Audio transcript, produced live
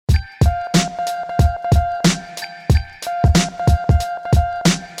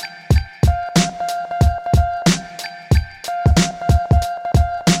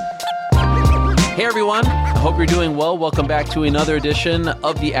you're doing well. Welcome back to another edition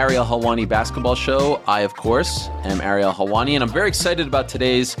of the Ariel Helwani Basketball Show. I, of course, am Ariel Helwani, and I'm very excited about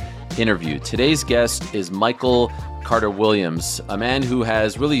today's interview. Today's guest is Michael Carter-Williams, a man who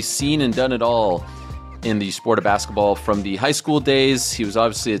has really seen and done it all in the sport of basketball from the high school days. He was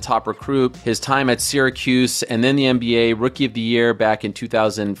obviously a top recruit. His time at Syracuse and then the NBA Rookie of the Year back in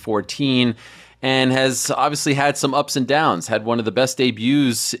 2014, and has obviously had some ups and downs. Had one of the best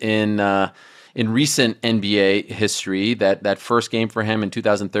debuts in recent NBA history. That first game for him in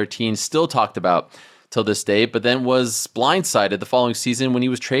 2013, still talked about till this day, but then was blindsided the following season when he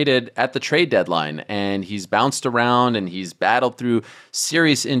was traded at the trade deadline. And he's bounced around and he's battled through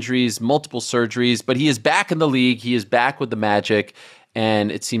serious injuries, multiple surgeries, but he is back in the league. He is back with the Magic. And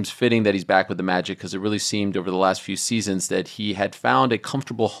it seems fitting that he's back with the Magic because it really seemed over the last few seasons that he had found a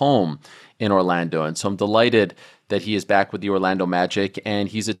comfortable home in Orlando. And so I'm delighted that he is back with the Orlando Magic. And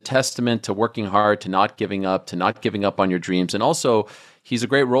he's a testament to working hard, to not giving up on your dreams. And also, he's a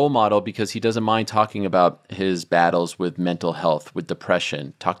great role model because he doesn't mind talking about his battles with mental health, with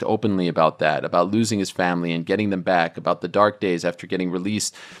depression. Talked openly about that, about losing his family and getting them back, about the dark days after getting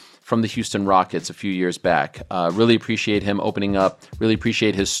released from the Houston Rockets a few years back. Really appreciate him opening up, really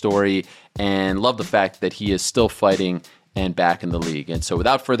appreciate his story, and love the fact that he is still fighting and back in the league. And so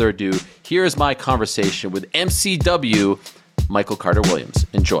without further ado, here is my conversation with MCW, Michael Carter-Williams.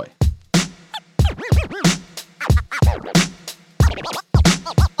 Enjoy.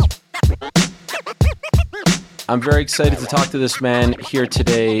 I'm very excited to talk to this man here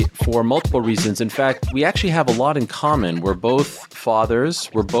today for multiple reasons. In fact, we actually have a lot in common. We're both fathers.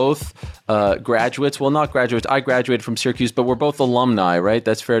 We're both graduates. Well, not graduates. I graduated from Syracuse, but we're both alumni, right?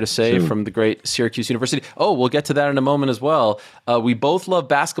 That's fair to say, from the great Syracuse University. Oh, we'll get to that in a moment as well. We both love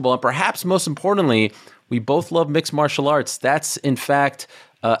basketball, and perhaps most importantly, we both love mixed martial arts. That's, in fact,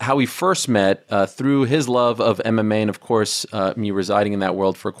 how we first met through his love of MMA, and of course, me residing in that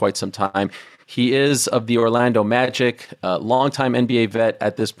world for quite some time. He is of the Orlando Magic, longtime NBA vet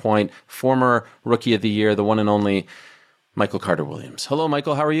at this point, former Rookie of the Year, the one and only Michael Carter-Williams. Hello,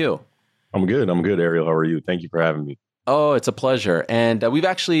 Michael. How are you? I'm good, Ariel. How are you? Thank you for having me. Oh, it's a pleasure. And we've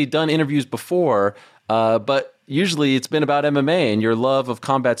actually done interviews before, but usually it's been about MMA and your love of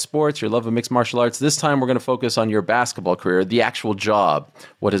combat sports, your love of mixed martial arts. This time we're going to focus on your basketball career, the actual job,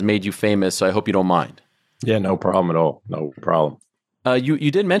 what has made you famous. So I hope you don't mind. Yeah, no problem at all. No problem. You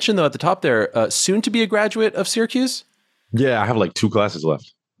did mention, though, at the top there, soon to be a graduate of Syracuse? Yeah, I have like 2 classes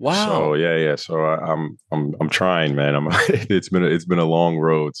left. Wow. So yeah. So I'm trying, man. It's been a long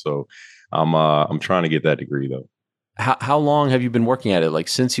road. So I'm trying to get that degree though. How long have you been working at it? Like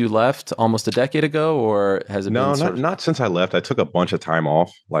since you left almost a decade ago, or has it been? No, not since I left. I took a bunch of time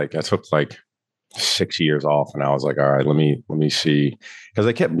off. Like I took like 6 years off, and I was like, all right, let me see, because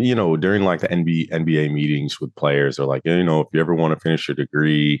I kept, during like the NBA meetings with players, they're like, if you ever want to finish your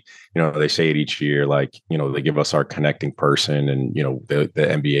degree, they say it each year, like, they give us our connecting person, and the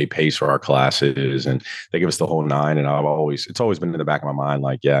NBA pays for our classes, and they give us the whole 9. And it's always been in the back of my mind,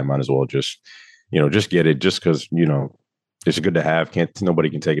 like, yeah, I might as well just get it, just because it's good to have. Nobody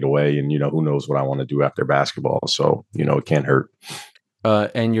can take it away, and who knows what I want to do after basketball, so it can't hurt.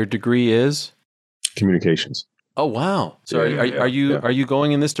 And your degree is communications. Oh, wow. So are you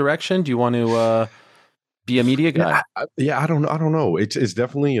going in this direction? Do you want to be a media guy? I don't know. It's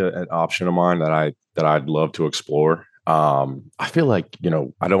definitely an option of mine that I'd love to explore. I feel like,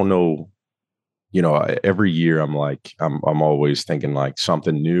 I don't know, every year I'm always thinking like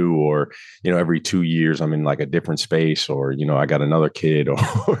something new, or, every 2 years I'm in like a different space, or, I got another kid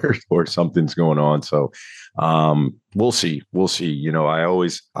or something's going on. So we'll see.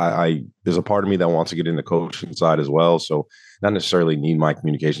 I there's a part of me that wants to get in the coaching side as well. So not necessarily need my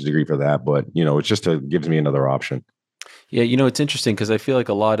communications degree for that, but it's just gives me another option. Yeah, it's interesting because I feel like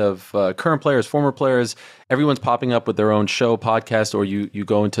a lot of current players, former players, everyone's popping up with their own show, podcast, or you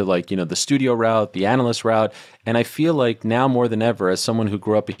go into like, the studio route, the analyst route. And I feel like now more than ever, as someone who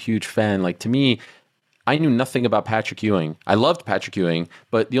grew up a huge fan, like to me, I knew nothing about Patrick Ewing. I loved Patrick Ewing,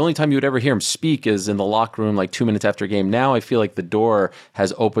 but the only time you would ever hear him speak is in the locker room, like 2 minutes after a game. Now I feel like the door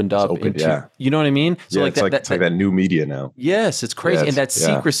has opened up. Yeah. You know what I mean? So it's like that new media now. Yes, it's crazy. And that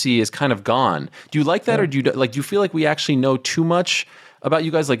secrecy is kind of gone. Do you like that? Or do you feel like we actually know too much about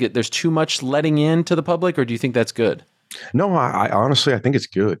you guys? Like there's too much letting in to the public, or do you think that's good? No, I honestly, I think it's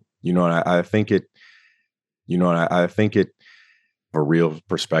good. I think it, I think it, a real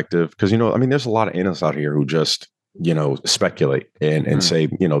perspective, because there's a lot of analysts out here who just speculate and say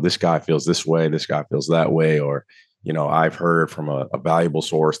this guy feels this way, this guy feels that way, or I've heard from a valuable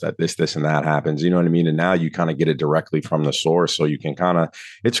source that this, and that happens, you know what I mean? And now you kind of get it directly from the source. So you can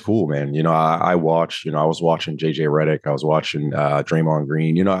it's cool, man. I watch, I was watching JJ Redick, I was watching Draymond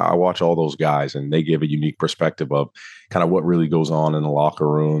Green, I watch all those guys and they give a unique perspective of kind of what really goes on in the locker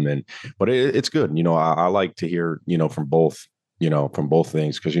room. But it's good. I like to hear, from both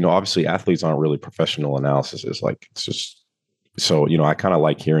things. Cause, obviously athletes aren't really professional analysis. It's just, so, I kind of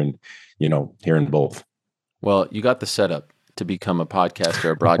like hearing both. Well, you got the setup to become a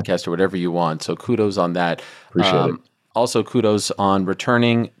podcaster, a broadcaster, whatever you want. So kudos on that. Appreciate it. Also, kudos on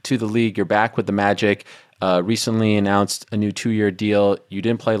returning to the league. You're back with the Magic. Recently announced a new 2-year deal. You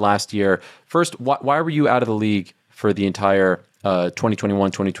didn't play last year. First, why were you out of the league for the entire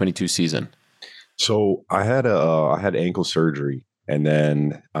 2021-2022 season? So I had ankle surgery, and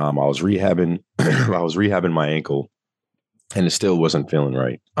then I was rehabbing my ankle, and it still wasn't feeling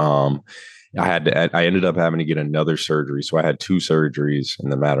right. I ended up having to get another surgery. So I had 2 surgeries in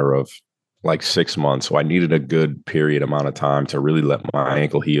the matter of like 6 months. So I needed a good period amount of time to really let my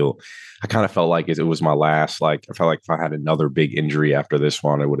ankle heal. I kind of felt like it was my last, I felt like if I had another big injury after this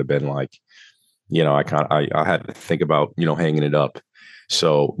one, it would have been like, I had to think about, hanging it up.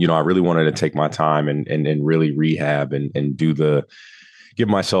 So, I really wanted to take my time and really rehab and give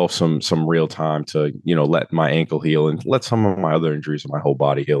myself some real time to, let my ankle heal and let some of my other injuries in my whole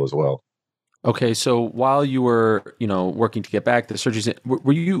body heal as well. Okay, so while you were, working to get back the surgeries,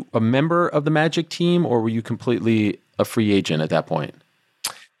 were you a member of the Magic team, or were you completely a free agent at that point?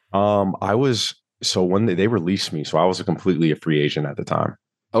 I was, so when they released me, so I was completely a free agent at the time.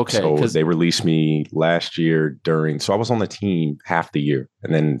 Okay, so they released me last year so I was on the team half the year,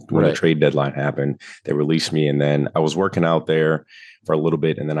 and then when the trade deadline happened, they released me, and then I was working out there for a little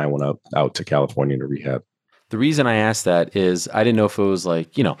bit, and then I went out to California to rehab. The reason I asked that is I didn't know if it was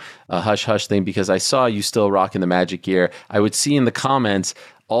like, a hush-hush thing, because I saw you still rocking the Magic gear. I would see in the comments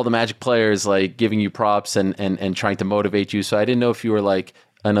all the Magic players like giving you props and trying to motivate you. So I didn't know if you were like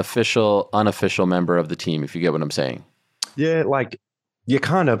an official, unofficial member of the team, if you get what I'm saying. Yeah,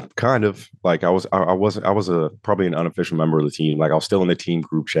 kind of like I was probably an unofficial member of the team. Like I was still in the team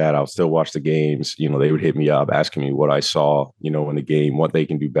group chat. I would still watch the games. They would hit me up asking me what I saw, in the game, what they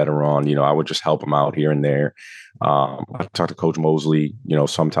can do better on. I would just help them out here and there. I talked to Coach Mosley,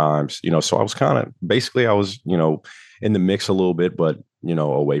 sometimes, so I was basically I was, in the mix a little bit, but,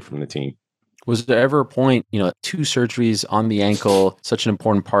 away from the team. Was there ever a point, 2 surgeries on the ankle, such an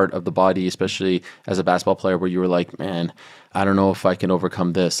important part of the body, especially as a basketball player, where you were like, man, I don't know if I can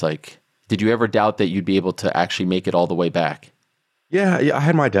overcome this? Like, did you ever doubt that you'd be able to actually make it all the way back? Yeah, I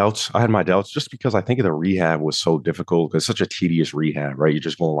had my doubts. Just because I think the rehab was so difficult. It's such a tedious rehab, right? You're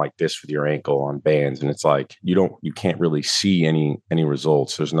just going like this with your ankle on bands, and it's like you can't really see any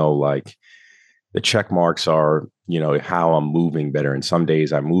results. There's no like the check marks are, how I'm moving better. And some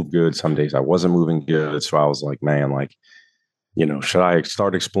days I move good, some days I wasn't moving good. So I was like, man, should I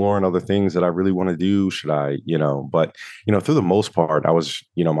start exploring other things that I really want to do? Should I, but, through the most part, I was,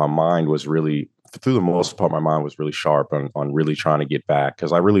 my mind was really sharp on really trying to get back,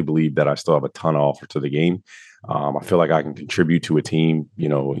 because I really believe that I still have a ton of offer to the game. I feel like I can contribute to a team,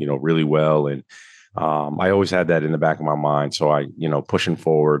 really well. And I always had that in the back of my mind. So I, pushing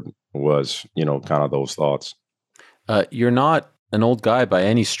forward was, kind of those thoughts. You're not an old guy by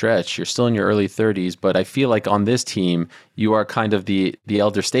any stretch. You're still in your early 30s, but I feel like on this team, you are kind of the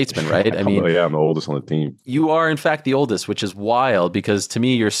elder statesman, right? I mean, yeah, I'm the oldest on the team. You are, in fact, the oldest, which is wild, because to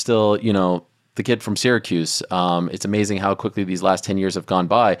me, you're still, the kid from Syracuse. It's amazing how quickly these last 10 years have gone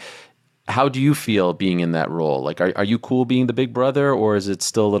by. How do you feel being in that role? Like, are you cool being the big brother, or is it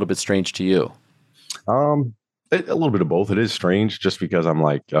still a little bit strange to you? A little bit of both. It is strange just because I'm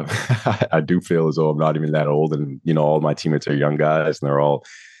like, I do feel as though I'm not even that old. And, all my teammates are young guys, and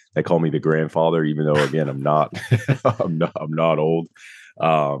they call me the grandfather, even though, again, I'm not, I'm not old.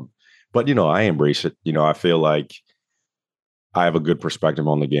 But, I embrace it. I feel like I have a good perspective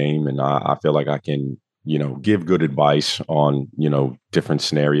on the game, and I feel like I can, give good advice on, different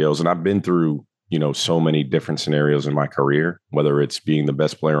scenarios. And I've been through, so many different scenarios in my career, whether it's being the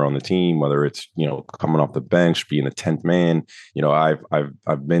best player on the team, whether it's, coming off the bench, being the 10th man.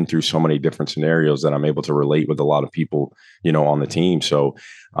 I've been through so many different scenarios that I'm able to relate with a lot of people, on the team. So,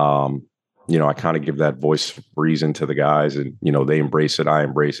 I kind of give that voice of reason to the guys, and, they embrace it. I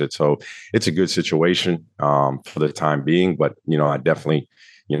embrace it. So it's a good situation for the time being, but, I definitely,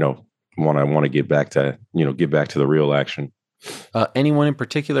 want to get back to the real action. Anyone in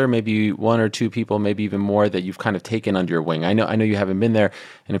particular, maybe 1 or 2 people, maybe even more, that you've kind of taken under your wing? I know you haven't been there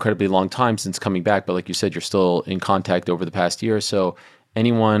an incredibly long time since coming back, but like you said, you're still in contact over the past year or so.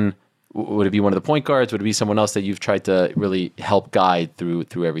 Anyone Would it be one of the point guards? Would it be someone else that you've tried to really help guide through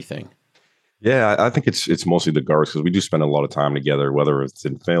everything? Yeah, I think it's mostly the guards because we do spend a lot of time together, whether it's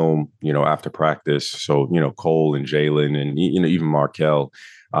in film, after practice. So, Cole and Jalen and, even Markel,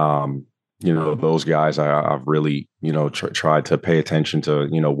 those guys, I've really, tried to pay attention to,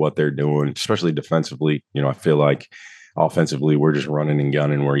 what they're doing, especially defensively. I feel like offensively, we're just running and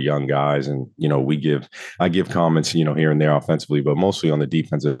gunning. We're young guys. And, I give comments, here and there offensively, but mostly on the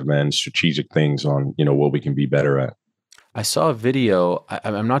defensive end, strategic things on, what we can be better at. I saw a video.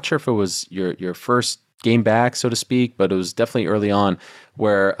 I'm not sure if it was your first game back, so to speak, but it was definitely early on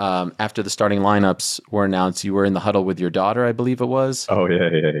where after the starting lineups were announced, you were in the huddle with your daughter, I believe it was. Oh,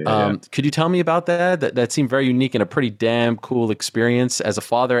 yeah. Could you tell me about that? That seemed very unique and a pretty damn cool experience as a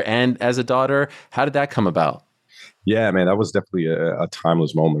father and as a daughter. How did that come about? Yeah, man, that was definitely a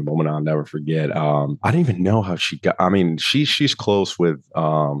timeless moment I'll never forget. I didn't even know how she got. I mean, she's close with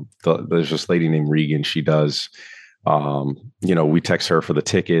there's this lady named Regan. She does. We text her for the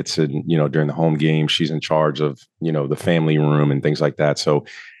tickets and, during the home game, she's in charge of, the family room and things like that. So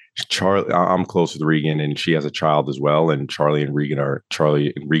I'm close with Regan and she has a child as well. And Charlie and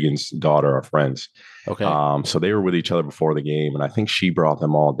Regan's daughter are friends. Okay. So they were with each other before the game. And I think she brought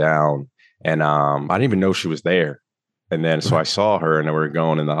them all down and, I didn't even know she was there. And then, so I saw her and we were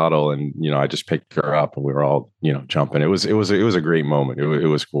going in the huddle and, I just picked her up and we were all, jumping. It was a great moment. It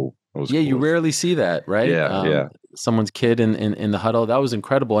was cool. Yeah, cool. You rarely see that, right? Yeah. Someone's kid in the huddle. That was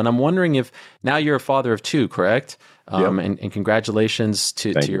incredible. And I'm wondering if now you're a father of two, correct? Yep. And congratulations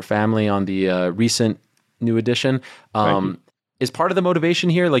to your family on the recent new addition. Is part of the motivation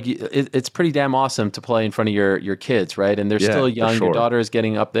here, like it's pretty damn awesome to play in front of your kids, right? And they're still young. Sure. Your daughter is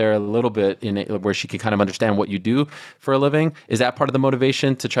getting up there a little bit where she can kind of understand what you do for a living. Is that part of the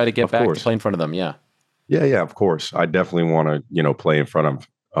motivation to try to get back to play in front of them? Yeah. Yeah, of course. I definitely want to, play in front of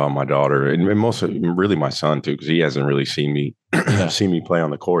my daughter and mostly really my son too, because he hasn't really seen me play on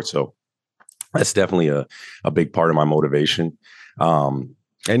the court. So that's definitely a big part of my motivation. And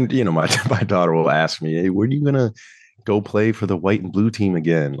my daughter will ask me, "Hey, where are you gonna go play for the white and blue team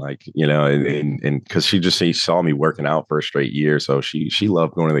again?" Like, and because she saw me working out for a straight year, so she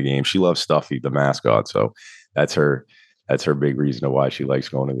loved going to the game. She loves Stuffy, the mascot. So that's her big reason why she likes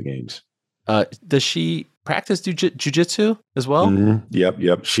going to the games. Does she practice jiu-jitsu as well? Mm-hmm.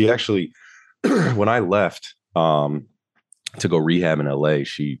 Yep. She actually, when I left to go rehab in LA,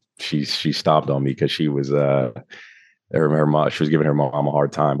 she stopped on me because she was her mom, she was giving her mom a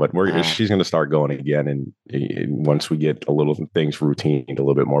hard time. But she's going to start going again, and once we get a little things routine a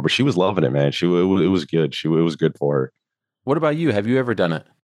little bit more. But she was loving it, man. It was good. It was good for her. What about you? Have you ever done it?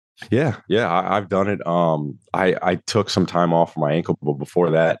 Yeah, I've done it. I took some time off for my ankle, but before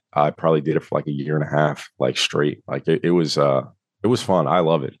that, I probably did it for like a year and a half, like straight. Like it was fun. I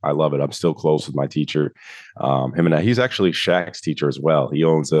love it. I'm still close with my teacher. He's actually Shaq's teacher as well. He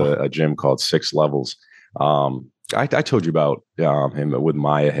owns a gym called 6 Levels. I told you about him with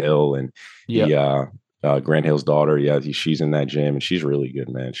Maya Hill and Grant Hill's daughter. Yeah, she's in that gym and she's really good,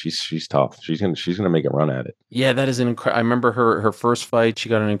 man. She's tough. She's gonna make a run at it. Yeah, that is I remember her first fight. She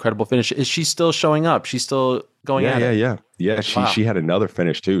got an incredible finish. Is she still showing up? She's still going at it? Yeah. Wow. She had another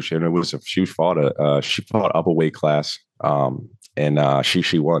finish too. She fought up a weight class. And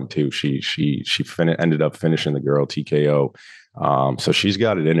she won too. She ended up finishing the girl TKO. So she's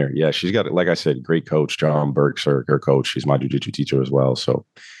got it in her. Yeah, she's got it. Like I said, great coach. John Burke's her coach. She's my jiu-jitsu teacher as well. So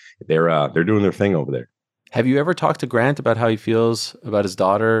they're doing their thing over there. Have you ever talked to Grant about how he feels about his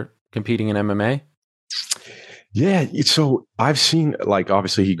daughter competing in MMA? Yeah, so I've seen, like,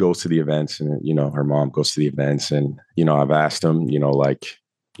 obviously he goes to the events and, her mom goes to the events and, I've asked him,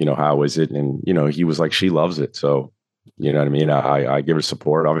 how is it? And, he was like, she loves it. So, you know what I mean? I give her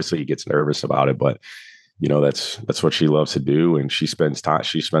support. Obviously he gets nervous about it, but that's what she loves to do. And she spends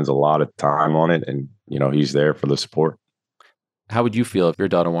a lot of time on it. And, he's there for the support. How would you feel if your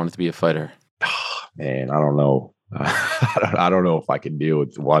daughter wanted to be a fighter? Man, I don't know. I don't know if I can deal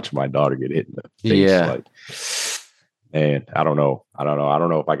with watching my daughter get hit in the face. Yeah. Man, I don't know. I don't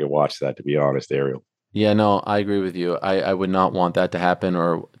know if I can watch that, to be honest, Ariel. Yeah, no, I agree with you. I would not want that to happen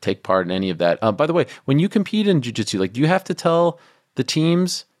or take part in any of that. By the way, when you compete in jiu-jitsu, like, do you have to tell the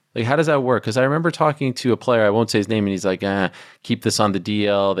teams, like, how does that work? Because I remember talking to a player, I won't say his name, and he's like, keep this on the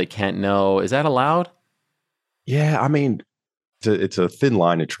DL. They can't know. Is that allowed? Yeah, I mean, it's a thin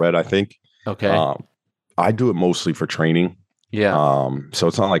line to tread, I think. Okay. I do it mostly for training. Yeah. So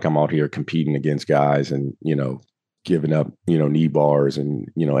it's not like I'm out here competing against guys and, giving up, knee bars and,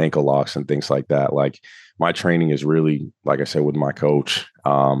 ankle locks and things like that. Like, my training is really, like I said, with my coach.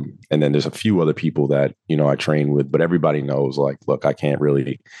 And then there's a few other people that, I train with, but everybody knows, like, look, I can't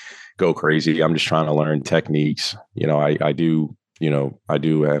really go crazy. I'm just trying to learn techniques. I do, I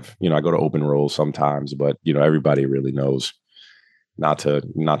do have, I go to open rolls sometimes, but everybody really knows not to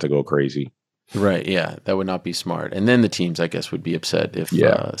go crazy. Right. Yeah. That would not be smart. And then the teams, I guess, would be upset if,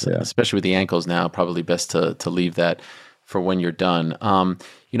 especially with the ankles now, probably best to leave that for when you're done.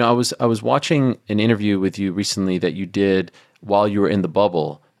 I was watching an interview with you recently that you did while you were in the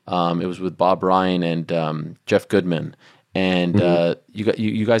bubble. It was with Bob Ryan and Jeff Goodman. And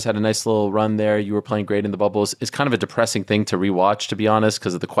you guys had a nice little run there. You were playing great in the bubbles. It's kind of a depressing thing to rewatch, to be honest,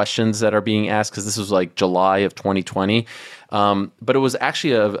 because of the questions that are being asked, because this was like July of 2020. But it was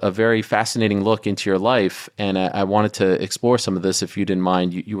actually a very fascinating look into your life. And I wanted to explore some of this, if you didn't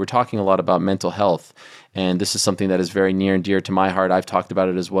mind. You were talking a lot about mental health. And this is something that is very near and dear to my heart. I've talked about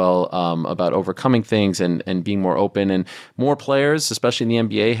it as well, about overcoming things and being more open. And more players, especially in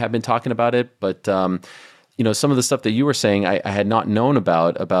the NBA, have been talking about it. But some of the stuff that you were saying, I had not known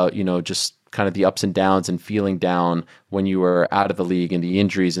about, just kind of the ups and downs and feeling down when you were out of the league and the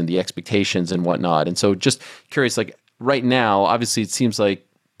injuries and the expectations and whatnot. And so just curious, like right now, obviously it seems like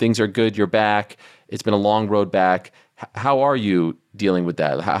things are good. You're back. It's been a long road back. How are you dealing with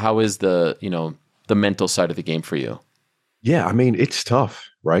that? How is the mental side of the game for you? Yeah, I mean, it's tough,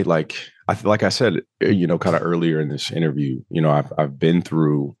 right? Like I said, kind of earlier in this interview, I've been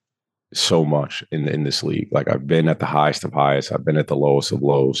through so much in this league. Like I've been at the highest of highs. I've been at the lowest of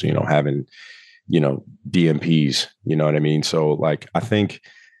lows, having, DMPs, you know what I mean? So like, I think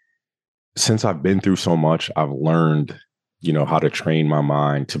since I've been through so much, I've learned, how to train my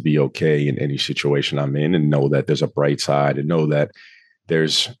mind to be okay in any situation I'm in and know that there's a bright side and know that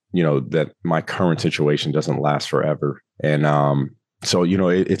there's, that my current situation doesn't last forever. And, so,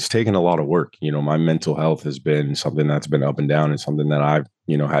 it's taken a lot of work. My mental health has been something that's been up and down and something that I've,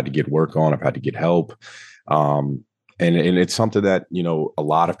 had to get work on. I've had to get help. And it's something that, a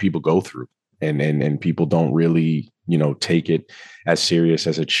lot of people go through and people don't really, take it as serious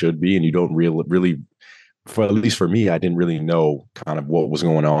as it should be. And you don't really, for at least for me, I didn't really know kind of what was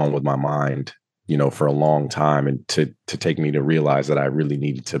going on with my mind, for a long time. And to take me to realize that I really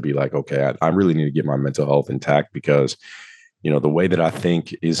needed to be like, okay, I really need to get my mental health intact because the way that I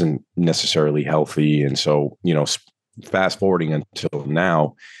think isn't necessarily healthy. And so, fast forwarding until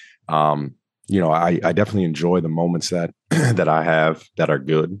now, I definitely enjoy the moments that that I have that are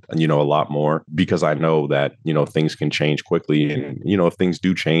good, and, a lot more because I know that, things can change quickly. And, if things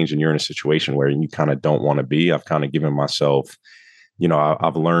do change and you're in a situation where you kind of don't want to be, I've kind of given myself,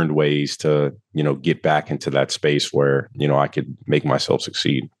 I've learned ways to, get back into that space where, I could make myself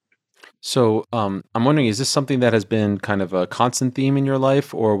succeed. So I'm wondering, is this something that has been kind of a constant theme in your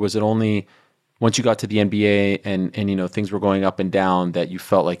life, or was it only once you got to the NBA and things were going up and down that you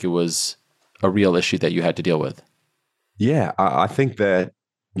felt like it was a real issue that you had to deal with? Yeah, I think that,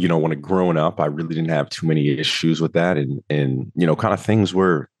 when growing up, I really didn't have too many issues with that. And kind of things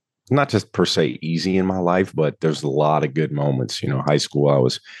were not just per se easy in my life, but there's a lot of good moments. High school, I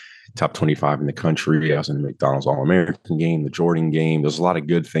was top 25 in the country. I was in the McDonald's All-American game, the Jordan game. There's a lot of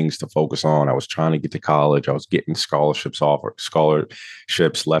good things to focus on. I was trying to get to college. I was getting scholarships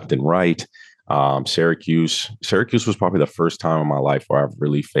left and right. Syracuse was probably the first time in my life where I've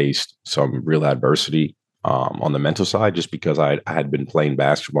really faced some real adversity on the mental side, just because I had been playing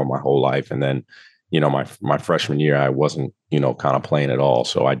basketball my whole life. And then, my freshman year, I wasn't, kind of playing at all.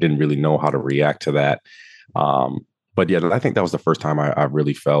 So I didn't really know how to react to that. But yeah, I think that was the first time I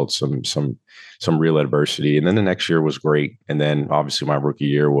really felt some real adversity. And then the next year was great. And then obviously my rookie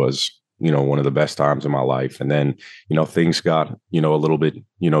year was, one of the best times in my life. And then, things got, a little bit,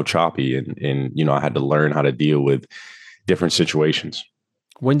 choppy and, I had to learn how to deal with different situations.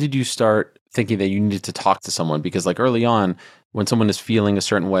 When did you start thinking that you needed to talk to someone? Because like early on, when someone is feeling a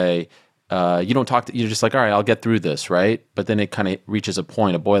certain way, you don't talk to, you're just like, all right, I'll get through this. Right. But then it kind of reaches a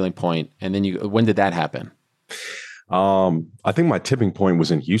boiling point. And then when did that happen? I think my tipping point was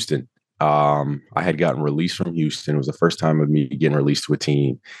in Houston. I had gotten released from Houston. It was the first time of me getting released to a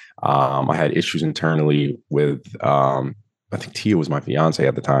team. I had issues internally with, I think Tia was my fiance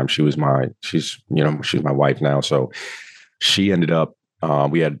at the time. She's my wife now. So she ended up,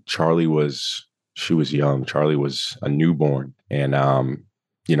 she was young. Charlie was a newborn, and,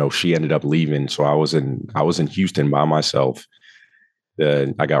 she ended up leaving. So I was in Houston by myself.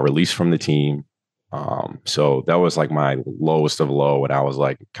 I got released from the team. So that was like my lowest of low. And I was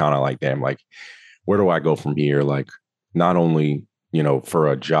like, kind of like, damn, like, where do I go from here? Like, not only,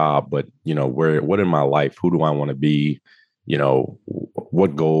 for a job, but, what in my life, who do I want to be?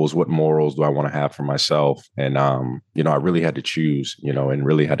 What goals, what morals do I want to have for myself? And, I really had to choose, and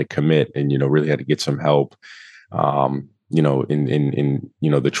really had to commit and, really had to get some help. in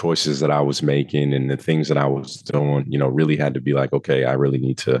the choices that I was making and the things that I was doing, really had to be like, okay, I really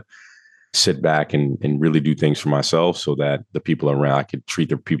need to sit back and really do things for myself so that I could treat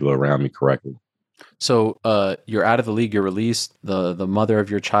the people around me correctly. So you're out of the league, you're released, the mother of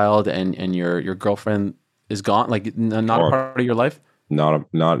your child and your girlfriend is gone, like not a part of your life? Not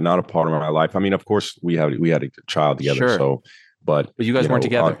a part of my life. I mean, of course we had a child together. Sure. So, but you guys weren't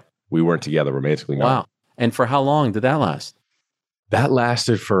together. We weren't together romantically. No. Wow. And for how long did that last? That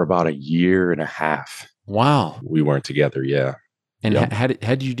lasted for about a year and a half. Wow. We weren't together. Yeah. And how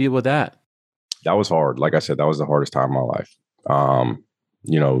did you deal with that? That was hard. Like I said, that was the hardest time of my life.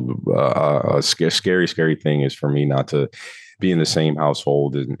 A scary thing is for me not to be in the same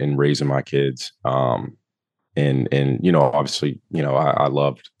household and raising my kids. And obviously, I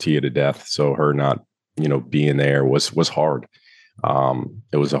loved Tia to death. So her not, being there was hard.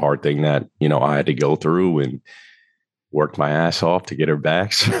 It was a hard thing that, I had to go through and worked my ass off to get her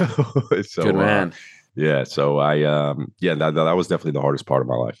back. So Good man. Yeah. So that was definitely the hardest part of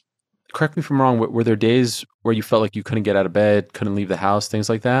my life. Correct me if I'm wrong. Were there days where you felt like you couldn't get out of bed, couldn't leave the house, things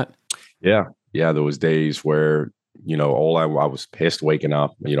like that? Yeah. Yeah. There was days where, I was pissed waking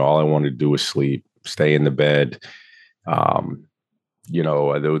up, all I wanted to do was sleep, stay in the bed. The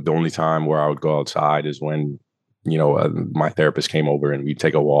only time where I would go outside is when, my therapist came over and we'd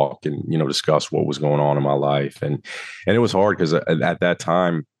take a walk and, discuss what was going on in my life. And it was hard because at that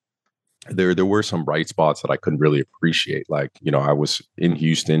time, there were some bright spots that I couldn't really appreciate. Like, I was in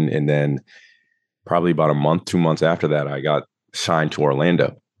Houston, and then probably about a month, 2 months after that, I got signed to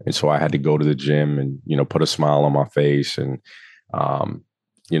Orlando. And so I had to go to the gym and, put a smile on my face and,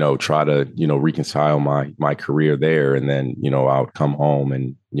 try to, reconcile my career there. And then, I would come home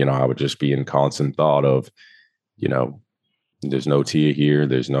and, I would just be in constant thought of, there's no Tia here.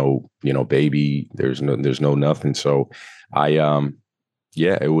 There's no, baby. There's no nothing. So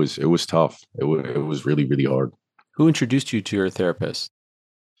it was tough. It was really, really hard. Who introduced you to your therapist?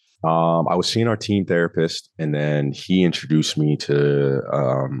 I was seeing our team therapist, and then he introduced me to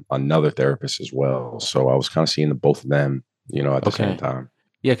another therapist as well. So I was kind of seeing both of them, at the same time.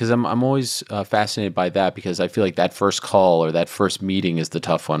 Yeah, because I'm always fascinated by that, because I feel like that first call or that first meeting is the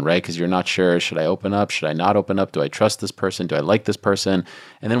tough one, right? Because you're not sure, should I open up? Should I not open up? Do I trust this person? Do I like this person?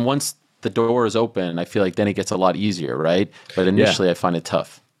 And then once the door is open, I feel like then it gets a lot easier, right? But initially I find it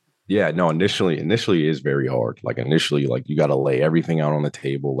tough. Yeah, no, initially is very hard. Like initially, like you got to lay everything out on the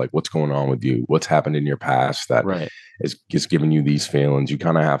table. Like what's going on with you? What's happened in your past that is giving you these feelings? You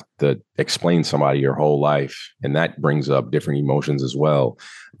kind of have to explain somebody your whole life. And that brings up different emotions as well.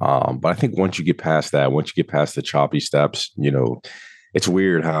 But I think once you get past that, once you get past the choppy steps, it's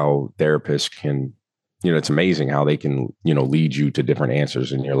weird how therapists can, it's amazing how they can, lead you to different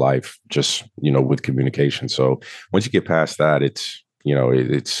answers in your life, just, with communication. So once you get past that, it's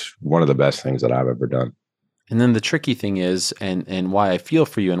one of the best things that I've ever done. And then the tricky thing is, and why I feel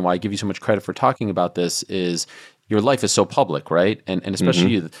for you and why I give you so much credit for talking about this, is your life is so public, right? And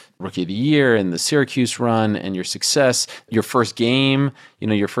especially you, the Rookie of the Year and the Syracuse run and your success, your first game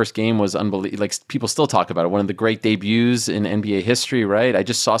was unbelievable. Like people still talk about it. One of the great debuts in NBA history, right? I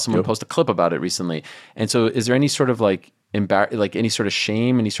just saw someone post a clip about it recently. And so is there any sort of any sort of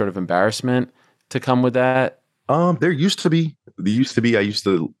shame, any sort of embarrassment to come with that? There used to be. I used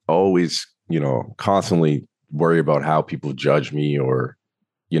to always, constantly worry about how people judge me or,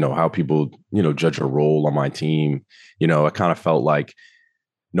 how people, judge a role on my team. I kind of felt like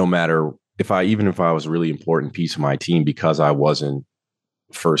no matter even if I was a really important piece of my team, because I wasn't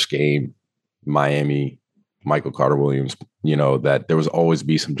first game, Miami, Michael Carter Williams, that there was always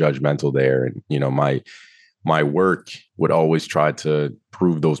be some judgmental there. And, my work would always try to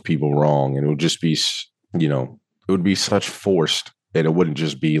prove those people wrong. And it would just be, it would be such forced, and it wouldn't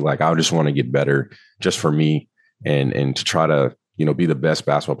just be like, I just want to get better just for me and to try to, be the best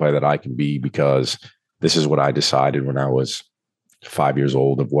basketball player that I can be, because this is what I decided when I was 5 years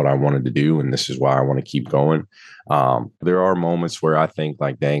old of what I wanted to do. And this is why I want to keep going. There are moments where I think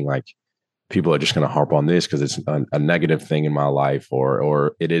like, dang, like people are just going to harp on this because it's a negative thing in my life,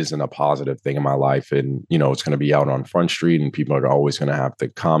 or it isn't a positive thing in my life. And, it's going to be out on Front Street and people are always going to have to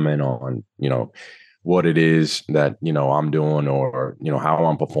comment on, what it is that, I'm doing or, how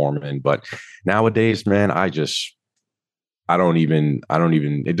I'm performing. But nowadays, man, it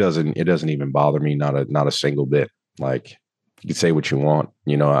doesn't even bother me. Not a single bit. Like you can say what you want.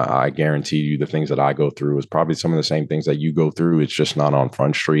 I guarantee you the things that I go through is probably some of the same things that you go through. It's just not on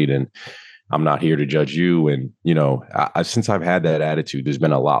Front Street, and I'm not here to judge you. And, since I've had that attitude, there's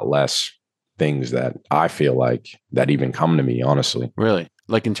been a lot less things that I feel like that even come to me, honestly. Really?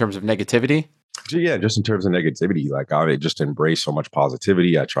 Like in terms of negativity? yeah, just in terms of negativity, like I just embrace so much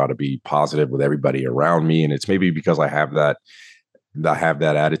positivity. I try to be positive with everybody around me, and it's maybe because I have that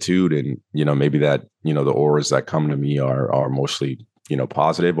attitude, and maybe that the auras that come to me are mostly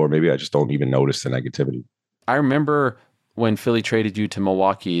positive, or maybe I just don't even notice the negativity. I remember when Philly traded you to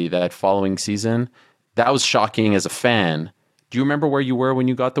Milwaukee that following season. That was shocking as a fan. Do you remember where you were when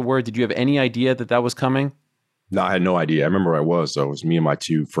you got the word? Did you have any idea that that was coming? No, I had no idea. I remember I was. So it was me and my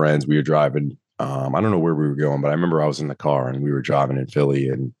two friends. We were driving. I don't know where we were going, but I remember I was in the car and we were driving in Philly.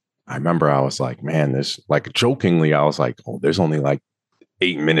 And I remember I was like, man, this, like, jokingly, I was like, oh, there's only like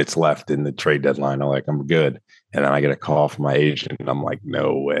 8 minutes left in the trade deadline. I'm good. And then I get a call from my agent and I'm like,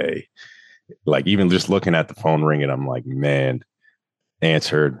 no way. Like, even just looking at the phone ringing, I'm like, man,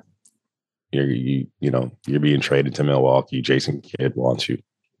 answered. You're being traded to Milwaukee. Jason Kidd wants you.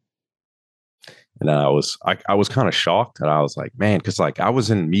 And I was kind of shocked, and I was like, man, because like I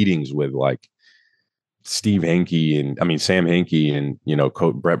was in meetings with like Steve Hinkie and Sam Hinkie and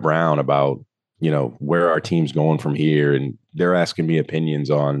Coach Brett Brown about where our team's going from here, and they're asking me opinions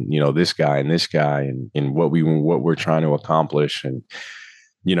on this guy and what we're trying to accomplish, and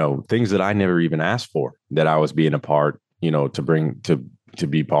things that I never even asked for, that I was being a part to bring to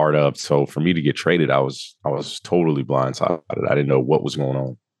be part of. So for me to get traded, I was totally blindsided. I didn't know what was going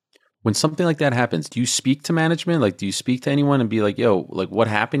on. When something like that happens, do you speak to management? Like, do you speak to anyone and be like, yo, like what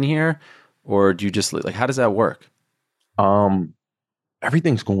happened here? Or do you just like, how does that work? Um,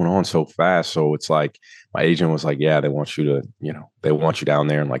 Everything's going on so fast. So it's like my agent was like, yeah, they want you to, they want you down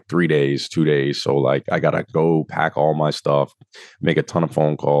there in like 3 days, 2 days. So like I gotta go pack all my stuff, make a ton of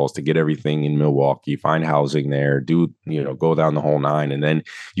phone calls to get everything in Milwaukee, find housing there, go down the whole nine. And then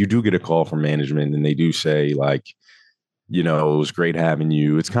you do get a call from management and they do say like, it was great having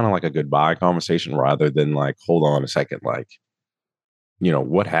you. It's kind of like a goodbye conversation rather than like, hold on a second, like,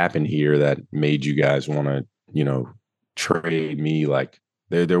 what happened here that made you guys want to, trade me? Like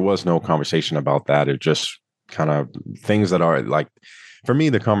there was no conversation about that. It just kind of things that are like, for me,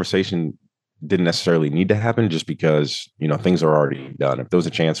 the conversation didn't necessarily need to happen just because, things are already done. If there was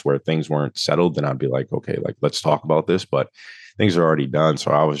a chance where things weren't settled, then I'd be like, okay, like, let's talk about this, but things are already done.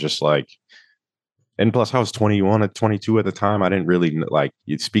 So I was just like, and plus I was 21 at 22 at the time. I didn't really like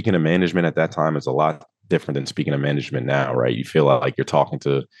speaking to management at that time is a lot different than speaking to management now, right? You feel like you're talking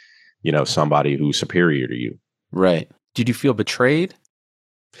to, somebody who's superior to you. Right. Did you feel betrayed?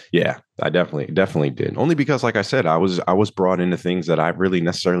 Yeah, I definitely did. Only because, like I said, I was brought into things that I really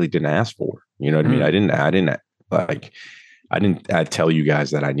necessarily didn't ask for. You know what I mean? I didn't tell you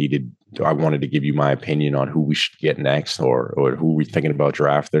guys that I wanted to give you my opinion on who we should get next, or who we're thinking about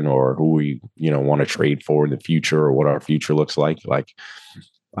drafting, or who we, want to trade for in the future, or what our future looks like. Like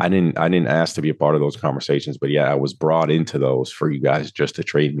I didn't ask to be a part of those conversations, but yeah, I was brought into those for you guys just to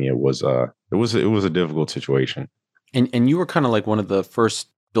trade me. It was a difficult situation. And you were kind of like one of the first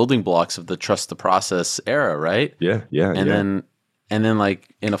building blocks of the trust the process era, right? Yeah, yeah, and yeah. then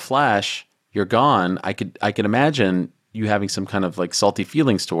like in a flash, you're gone. I could imagine you having some kind of like salty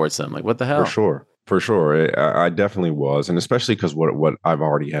feelings towards them. Like, what the hell? For sure. I definitely was, and especially because what I've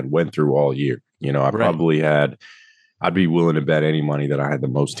already had went through all year. Right. I'd be willing to bet any money that I had the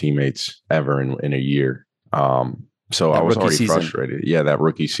most teammates ever in a year. So I That was rookie already season. frustrated. Yeah, that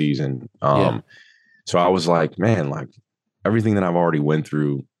rookie season. Yeah. So I was like, man, like everything that I've already went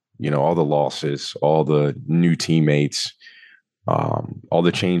through, all the losses, all the new teammates, all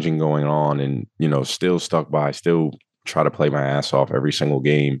the changing going on, and, still stuck by, still try to play my ass off every single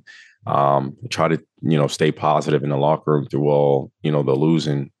game. Try to, stay positive in the locker room through all, the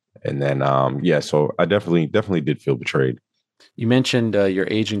losing. And then, yeah, so I definitely did feel betrayed. You mentioned your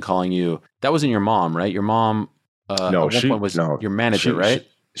agent calling you. That wasn't your mom, right? Your mom No, at one point was no, your manager, right?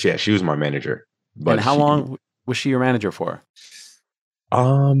 yeah, she was my manager, And but how long was she your manager for?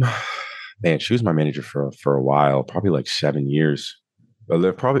 um, man, she was my manager for a while, probably like 7 years.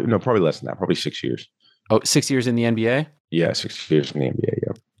 Probably less than that, probably 6 years. Oh, 6 years in the NBA? Yeah, 6 years in the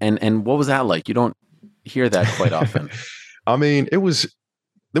NBA. And what was that like? You don't hear that quite Yeah. often. I mean, there was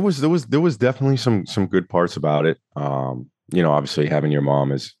definitely some good parts about it. Obviously having your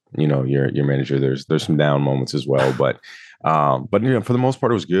mom as, your manager, there's some down moments as well, but for the most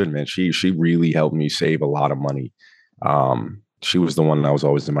part, it was good, man. She really helped me save a lot of money. She was the one that was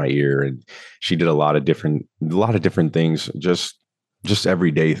always in my ear, and she did a lot of different things, just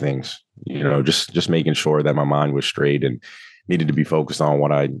everyday things, just making sure that my mind was straight and needed to be focused on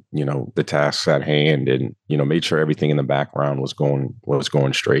the tasks at hand, and, made sure everything in the background was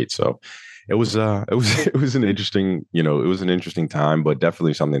going straight. So it was an interesting, time, but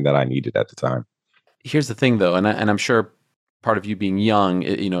definitely something that I needed at the time. Here's the thing, though, and I'm sure part of you being young,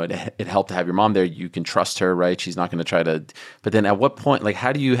 it helped to have your mom there. You can trust her, right? She's not going to try to. But then at what point, like,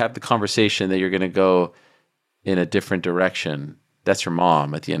 how do you have the conversation that you're going to go in a different direction? That's your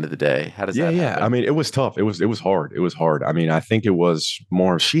mom at the end of the day. How does that happen? I mean, it was tough. It was hard. It was hard. I mean, I think it was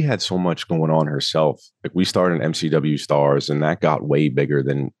more, she had so much going on herself. Like, we started MCW Stars, and that got way bigger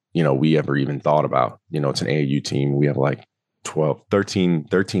than, we ever even thought about. It's an AAU team. We have like 13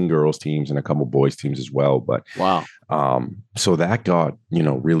 girls teams and a couple boys teams as well. But wow. So that got,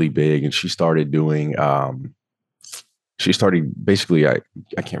 really big, and she started doing, basically, I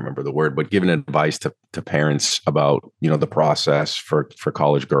can't remember the word, but giving advice to parents about, the process for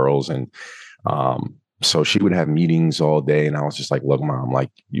college girls. And so she would have meetings all day, and I was just like, look, Mom,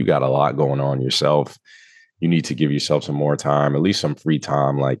 like, you got a lot going on yourself. You need to give yourself some more time, at least some free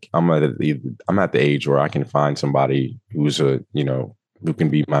time. Like, I'm at the age where I can find somebody who's who can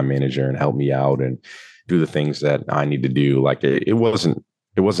be my manager and help me out and do the things that I need to do. Like, it wasn't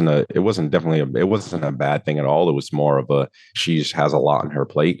a bad thing at all. It was more of she just has a lot on her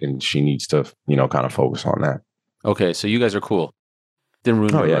plate, and she needs to, kind of focus on that. Okay. So you guys are cool. Didn't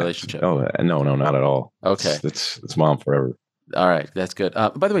ruin your relationship. Oh, no, not at all. Okay. It's mom forever. All right. That's good.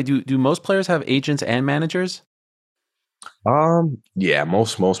 By the way, do most players have agents and managers? Yeah,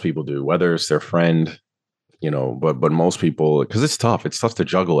 most people do, whether it's their friend, but most people, because it's tough to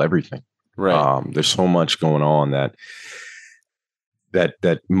juggle everything. Right. There's so much going on that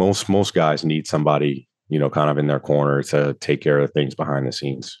most guys need somebody, kind of in their corner to take care of things behind the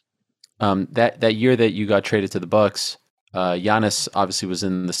scenes. That year that you got traded to the Bucks, Giannis obviously was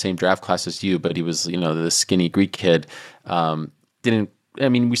in the same draft class as you, but he was, the skinny Greek kid.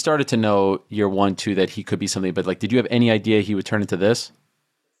 We started to know year 1, 2 that he could be something, but did you have any idea he would turn into this?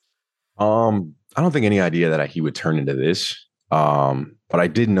 I don't think any idea that he would turn into this. But I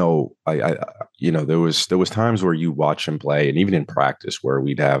did know, there was times where you watch him play, and even in practice where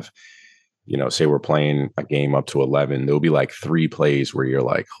we'd have, say we're playing a game up to 11, there'll be like 3 plays where you're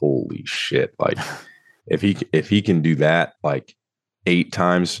like, holy shit. Like, if he can do that like 8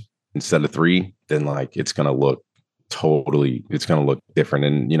 times instead of 3, then like, it's going to look different.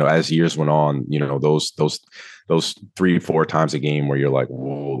 And, as years went on, those 3-4 times a game where you're like,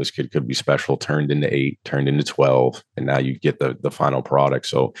 whoa, this kid could be special, turned into 8, turned into 12. And now you get the final product.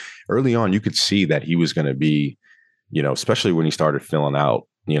 So early on, you could see that he was going to be, especially when he started filling out,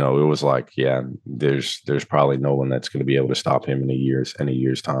 it was like, yeah, there's probably no one that's going to be able to stop him in a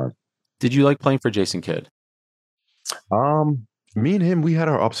year's time. Did you like playing for Jason Kidd? Me and him, we had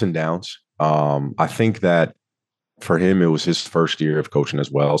our ups and downs. I think that for him, it was his first year of coaching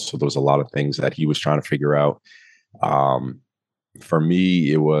as well. So there was a lot of things that he was trying to figure out. For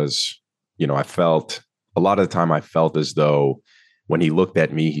me, it was, I felt a lot of the time as though when he looked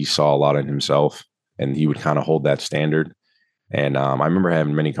at me, he saw a lot in himself, and he would kind of hold that standard. And I remember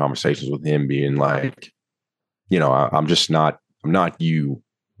having many conversations with him being like, I'm not you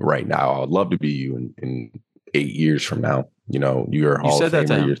right now. I'd love to be you in 8 years from now. You're a Hall of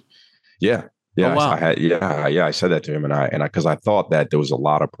Famer. Yeah. Yeah, oh, wow. I said that to him, and because I thought that there was a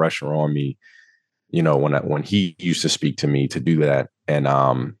lot of pressure on me, when he used to speak to me to do that. And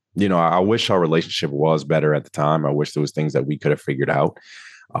I wish our relationship was better at the time. I wish there was things that we could have figured out.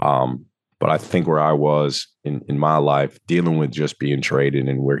 But I think where I was in my life dealing with just being traded,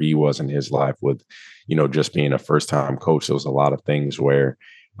 and where he was in his life with, just being a first time coach, there was a lot of things where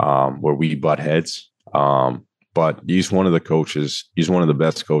we butt heads. But he's one of the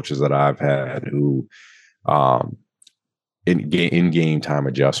best coaches that I've had who, in game time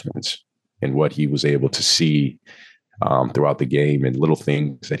adjustments and what he was able to see throughout the game, and little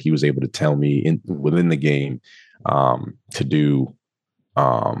things that he was able to tell me within the game to do.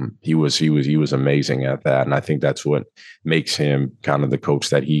 He was amazing at that. And I think that's what makes him kind of the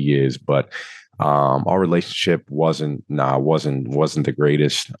coach that he is. But our relationship wasn't the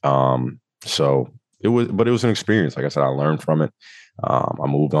greatest. So it was an experience. Like I said, I learned from it. I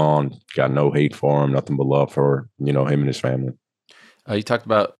moved on, got no hate for him, nothing but love for, him and his family. You talked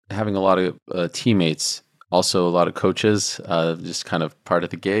about having a lot of teammates, also a lot of coaches, just kind of part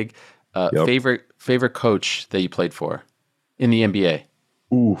of the gig. Yep. Favorite coach that you played for in the NBA?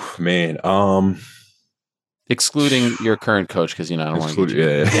 Oof, man. Excluding your current coach, because I don't want to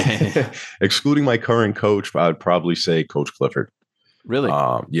get you. Excluding my current coach, I would probably say Coach Clifford. Really?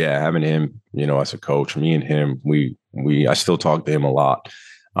 Having him, as a coach, me and him, I still talk to him a lot.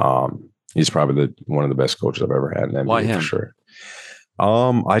 He's probably one of the best coaches I've ever had in the NBA. Why him? For sure.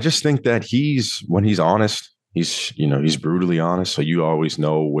 I just think that when he's honest, he's brutally honest. So you always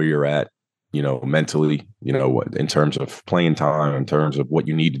know where you're at, mentally, in terms of playing time, in terms of what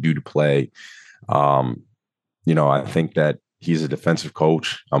you need to do to play. I think that, he's a defensive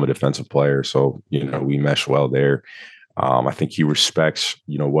coach. I'm a defensive player. So, we mesh well there. I think he respects,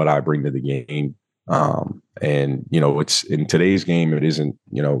 what I bring to the game. And, it's in today's game, it isn't,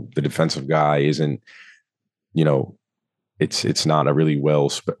 the defensive guy isn't, it's not a really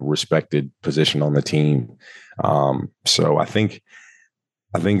respected position on the team. So I think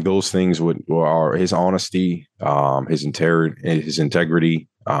those things are his honesty, his integrity.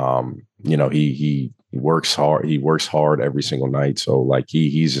 He works hard. He works hard every single night. So like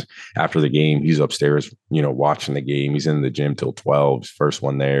he's after the game, he's upstairs, watching the game. He's in the gym till 12, first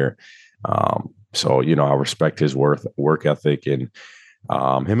one there. So, I respect his work ethic, and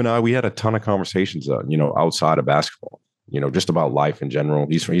him and I, we had a ton of conversations, outside of basketball, just about life in general.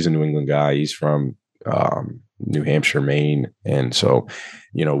 He's a New England guy. He's from New Hampshire, Maine. And so,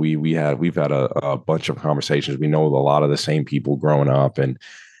 we've had a bunch of conversations. We know a lot of the same people growing up, and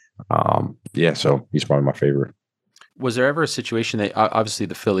so he's probably my favorite. Was there ever a situation that obviously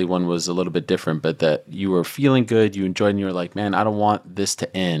the Philly one was a little bit different, but that you were feeling good, you enjoyed, and you were like, man, I don't want this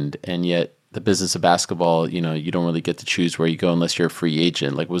to end. And yet the business of basketball, you don't really get to choose where you go unless you're a free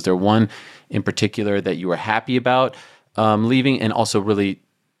agent. Like, was there one in particular that you were happy about leaving, and also really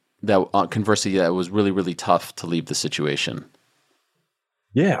that conversely, that was really, really tough to leave the situation?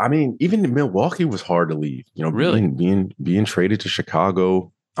 Yeah. I mean, even in Milwaukee was hard to leave, really being traded to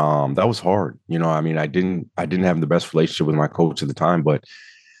Chicago. That was hard. I mean, I didn't have the best relationship with my coach at the time, but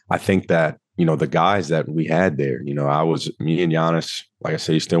I think that, the guys that we had there, me and Giannis, like I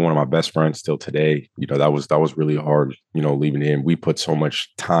say, he's still one of my best friends still today. That was really hard, leaving him. We put so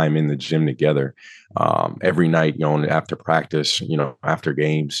much time in the gym together, every night, after practice, after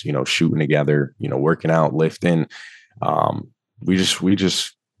games, shooting together, working out, lifting.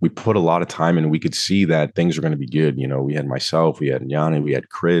 We put a lot of time in. We could see that things are going to be good. We had myself, we had Yanni, we had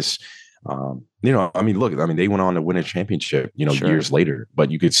Chris. They went on to win a championship, Sure. years later. But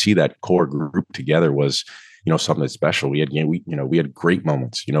you could see that core group together was, something special. We had great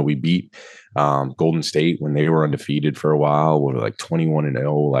moments. We beat Golden State when they were undefeated for a while. We were like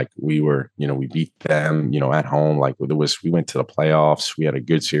 21-0. Like we beat them, at home. Like we went to the playoffs. We had a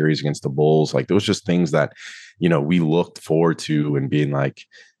good series against the Bulls. Like there was just things that, we looked forward to, and being like,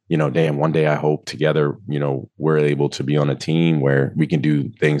 damn, one day I hope together, we're able to be on a team where we can do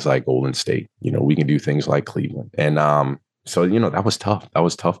things like Golden State, we can do things like Cleveland. And so, that was tough. That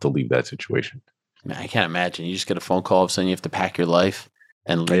was tough to leave that situation. Man, I can't imagine. You just get a phone call, all of a sudden you have to pack your life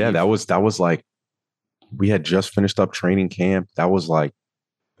and leave. Yeah, that was like, we had just finished up training camp. That was like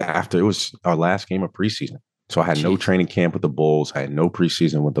after it was our last game of preseason. So I had no training camp with the Bulls. I had no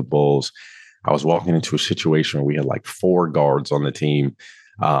preseason with the Bulls. I was walking into a situation where we had like 4 guards on the team.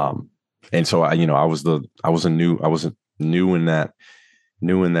 And so I was new in that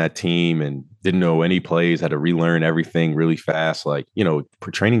team and didn't know any plays, had to relearn everything really fast. Like,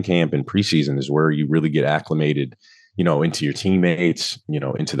 training camp and preseason is where you really get acclimated, into your teammates,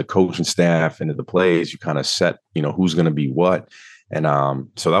 into the coaching staff, into the plays. You kind of set, who's going to be what. And,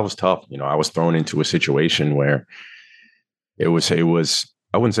 so that was tough. I was thrown into a situation where it was,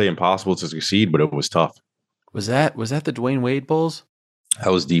 I wouldn't say impossible to succeed, but it was tough. Was that the Dwayne Wade Bulls?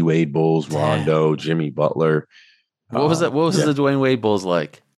 That was D Wade Bulls, Rondo, Jimmy Butler. What was that? What was the Dwayne Wade Bulls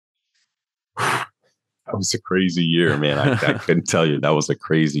like? That was a crazy year, man. I couldn't tell you. That was a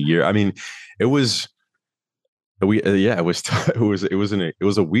crazy year. I mean, it was a weird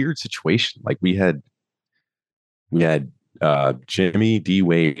situation. Like we had Jimmy, D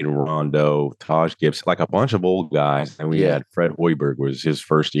Wade, Rondo, Taj Gibson, like a bunch of old guys, and we had Fred Hoiberg was his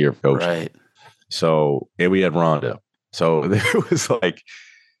first year of coaching. Right. So, and we had Rondo. So it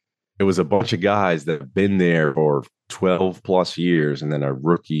was a bunch of guys that have been there for 12 plus years, and then a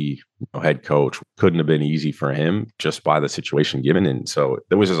rookie head coach. Couldn't have been easy for him just by the situation given. And so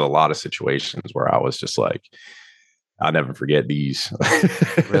there was just a lot of situations where I was just like, I'll never forget these.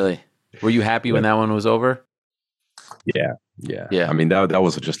 Really? Were you happy when that one was over? Yeah. I mean, that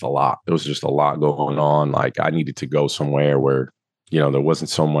was just a lot. There was just a lot going on. Like I needed to go somewhere where, there wasn't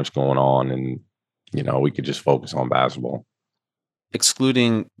so much going on, and we could just focus on basketball.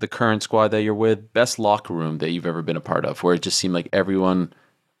 Excluding the current squad that you're with, best locker room that you've ever been a part of, where it just seemed like everyone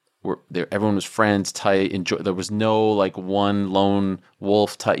was friends, tight, enjoy. There was no like one lone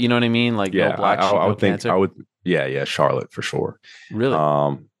wolf type. You know what I mean? Like no black sheep, I would no think cancer. I would. Yeah, Charlotte for sure. Really?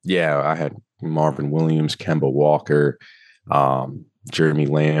 I had Marvin Williams, Kemba Walker, Jeremy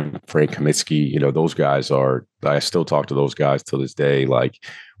Lamb, Frank Kaminsky. Those guys I still talk to those guys to this day. Like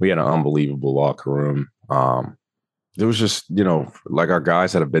we had an unbelievable locker room. There was just, like our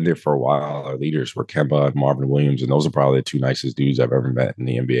guys that have been there for a while, our leaders were Kemba and Marvin Williams, and those are probably the 2 nicest dudes I've ever met in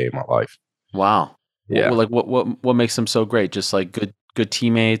the NBA in my life. Wow. Yeah. What makes them so great? Just like good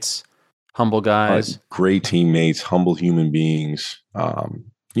teammates, humble guys. Great teammates, humble human beings.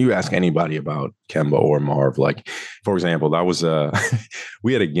 You ask anybody about Kemba or Marv. Like, for example, that was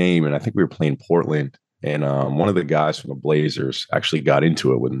we had a game, and I think we were playing Portland, and one of the guys from the Blazers actually got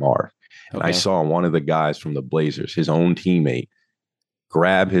into it with Marv. And I saw one of the guys from the Blazers, his own teammate,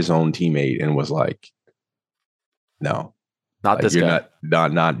 grab his own teammate and was like, "No, not like, this you're guy.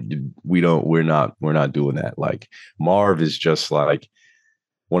 we're not doing that." Like, Marv is just like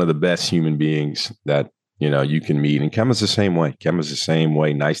one of the best human beings that you can meet. And Kemba's the same way. Kemba's the same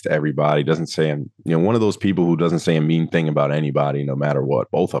way. Nice to everybody. Doesn't say one of those people who doesn't say a mean thing about anybody, no matter what.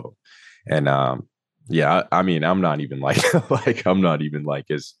 Both of them. And yeah, I mean, I'm not even like I'm not even like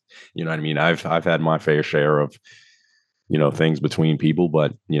his. You know what I mean? I've had my fair share of things between people,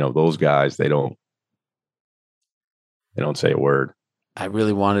 but those guys, they don't say a word. I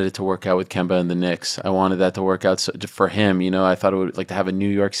really wanted it to work out with Kemba and the Knicks. I wanted that to work out for him. I thought it would like to have a New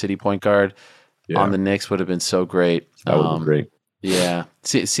York City point guard on the Knicks would have been so great. That would be great. Yeah.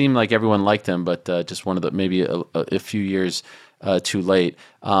 It seemed like everyone liked him, but just one of the maybe a few years too late.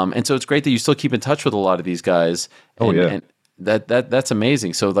 And so it's great that you still keep in touch with a lot of these guys. And that's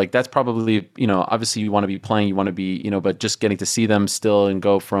amazing. So like that's probably, obviously you want to be playing, you want to be, but just getting to see them still and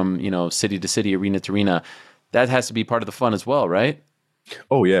go from, city to city, arena to arena, that has to be part of the fun as well, right?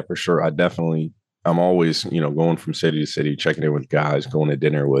 Oh yeah, for sure. I'm always, going from city to city, checking in with guys, going to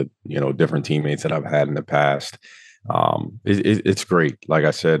dinner with, different teammates that I've had in the past. It's great. Like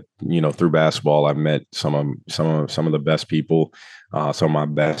I said, through basketball, I've met some of the best people, some of my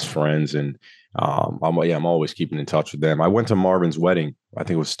best friends, and I'm always keeping in touch with them. I went to Marvin's wedding. I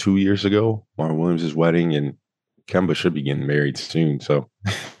think it was 2 years ago, Marvin Williams' wedding, and Kemba should be getting married soon. So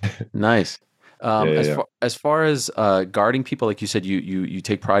nice. As far as guarding people, like you said, you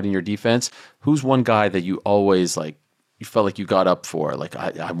take pride in your defense. Who's one guy that you always like? You felt like you got up for? Like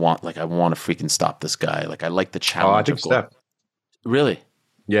I want to freaking stop this guy. Like I like the challenge. I think Steph. Really?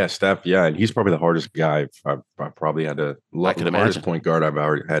 Yeah, Steph. Yeah, and he's probably the hardest guy I've probably had to. I could imagine. Hardest point guard I've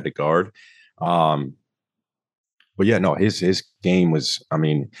ever had to guard. But yeah, no, his game was. I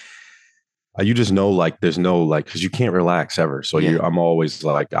mean, you just know, like, there's no, like, because you can't relax ever. So I'm always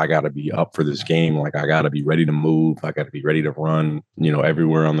like, I got to be up for this game. Like, I got to be ready to move. I got to be ready to run,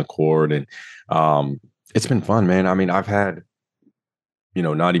 everywhere on the court. And it's been fun, man. I mean, I've had,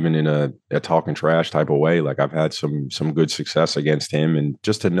 not even in a talking trash type of way. Like, I've had some good success against him. And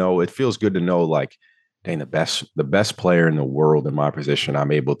just to know, it feels good to know, like, dang, the best player in the world in my position,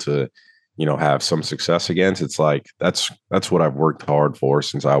 I'm able to, have some success against. It's like, that's what I've worked hard for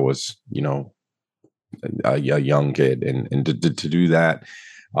since I was, a young kid. And to do that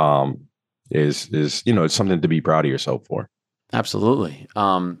is it's something to be proud of yourself for. Absolutely.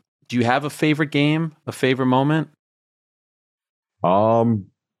 Do you have a favorite game, a favorite moment?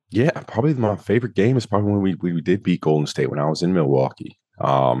 Yeah, probably my favorite game is probably when we did beat Golden State when I was in Milwaukee.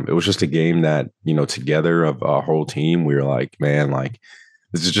 It was just a game that, together of our whole team, we were like, man, like,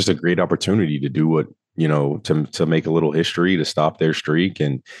 this is just a great opportunity to do what, to make a little history, to stop their streak.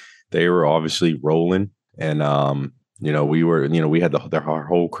 And they were obviously rolling. And, we were, we had our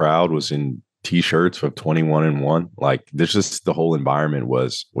whole crowd was in T-shirts of 21-1. Like, there's just, the whole environment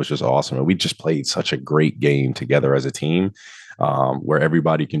was just awesome. And we just played such a great game together as a team, where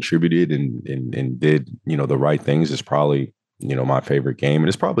everybody contributed and did, the right things. Is probably, my favorite game. And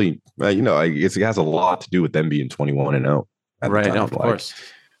it's probably, it has a lot to do with them being 21-0. Right. No, of course.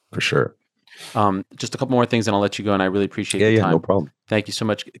 For sure. Just a couple more things and I'll let you go. And I really appreciate the time. Yeah, no problem. Thank you so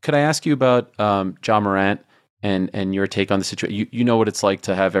much. Could I ask you about Ja Morant and your take on the situation? You know what it's like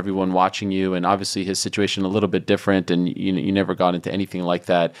to have everyone watching you, and obviously his situation a little bit different, and you never got into anything like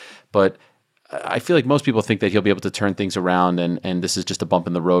that. But I feel like most people think that he'll be able to turn things around, and this is just a bump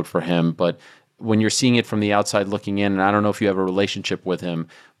in the road for him. But when you're seeing it from the outside looking in, and I don't know if you have a relationship with him,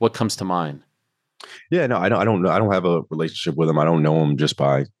 what comes to mind? Yeah, no, I don't have a relationship with him. I don't know him just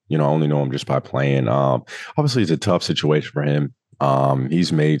by, I only know him just by playing. Obviously it's a tough situation for him.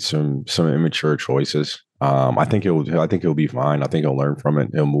 He's made some immature choices. I think he'll be fine. I think he'll learn from it.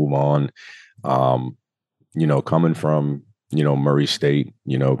 He'll move on. Coming from, Murray State,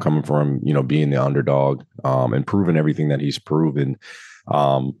 coming from, being the underdog, and proving everything that he's proven.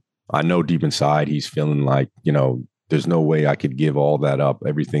 I know deep inside he's feeling like, there's no way I could give all that up,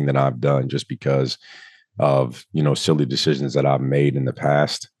 everything that I've done, just because of, silly decisions that I've made in the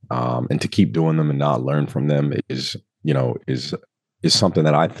past. And to keep doing them and not learn from them is something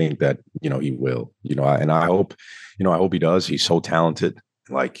that I think that, he will, and I hope he does. He's so talented,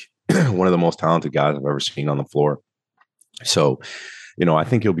 like one of the most talented guys I've ever seen on the floor. So I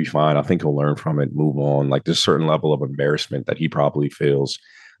think he'll be fine. I think he'll learn from it, move on. Like there's a certain level of embarrassment that he probably feels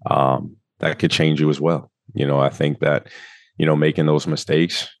that could change you as well. I think that, making those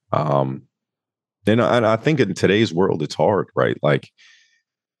mistakes. And I think in today's world, it's hard, right? Like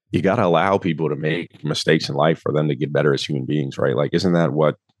you got to allow people to make mistakes in life for them to get better as human beings, right? Like, isn't that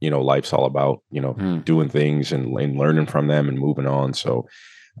what, life's all about, doing things and learning from them and moving on. So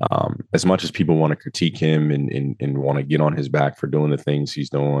as much as people want to critique him and want to get on his back for doing the things he's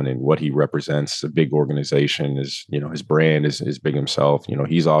doing and what he represents, a big organization is, his brand is big himself.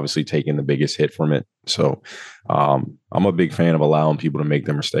 He's obviously taking the biggest hit from it. So I'm a big fan of allowing people to make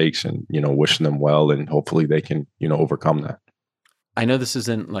their mistakes and, wishing them well, and hopefully they can, overcome that. I know this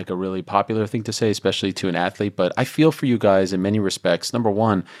isn't like a really popular thing to say, especially to an athlete, but I feel for you guys in many respects. Number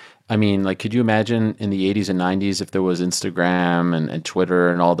one, I mean, like, could you imagine in the 80s and 90s if there was Instagram and Twitter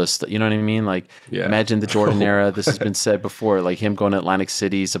and all this stuff? You know what I mean? Like, imagine the Jordan era. This has been said before, like him going to Atlantic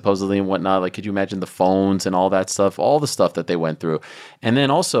City supposedly and whatnot. Like, could you imagine the phones and all that stuff, all the stuff that they went through? And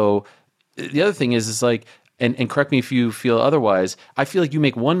then also, the other thing is like, and correct me if you feel otherwise, I feel like you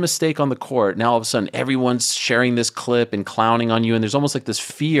make one mistake on the court, now all of a sudden everyone's sharing this clip and clowning on you, and there's almost like this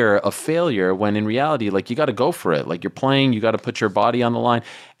fear of failure, when in reality, like, you got to go for it. Like, you're playing, you got to put your body on the line.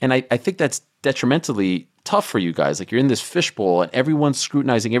 And I think that's detrimentally tough for you guys. Like, you're in this fishbowl and everyone's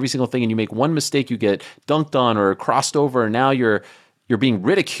scrutinizing every single thing, and you make one mistake, you get dunked on or crossed over, and now you're being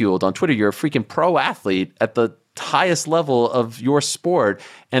ridiculed on Twitter. You're a freaking pro athlete at the highest level of your sport,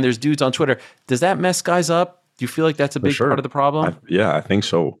 and there's dudes on Twitter. Does that mess guys up? Do you feel like that's a big part of the problem? I think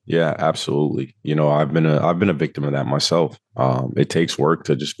so. Yeah, absolutely. I've been a victim of that myself. It takes work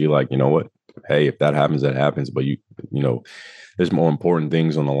to just be like, you know what? Hey, if that happens, that happens. But there's more important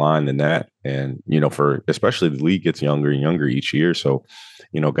things on the line than that. And for especially the league gets younger and younger each year. So,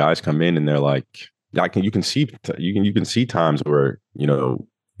 guys come in and they're like, you can see times where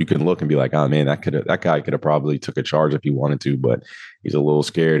you can look and be like, oh man, that guy could have probably took a charge if he wanted to, but he's a little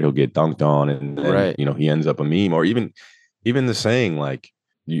scared. He'll get dunked on, and right. He ends up a meme. Or even the saying like,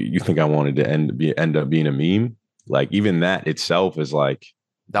 you think I wanted to end up being a meme? Like, even that itself is like,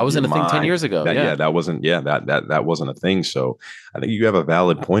 that wasn't a thing 10 years ago. That wasn't a thing. So I think you have a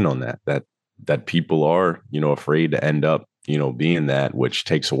valid point on that people are afraid to end up being that, which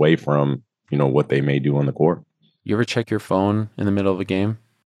takes away from what they may do on the court. You ever check your phone in the middle of a game?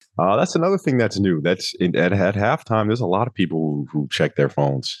 That's another thing that's new. That's at halftime. There's a lot of people who check their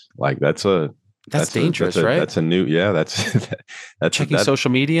phones. Like that's dangerous, right? That's a new. Yeah, that's checking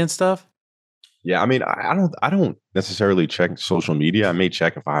social media and stuff. Yeah, I mean, I don't necessarily check social media. I may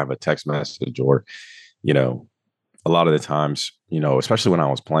check if I have a text message or, a lot of the times, especially when I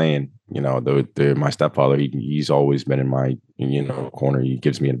was playing, my stepfather, he's always been in my, corner. He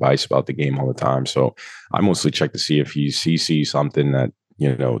gives me advice about the game all the time. So I mostly check to see if he sees something that,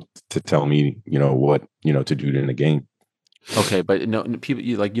 to tell me, what, to do in the game. Okay. But no, people,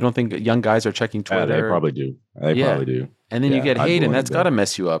 you don't think young guys are checking Twitter? They probably do. Probably do. And then you get hate, and that's got to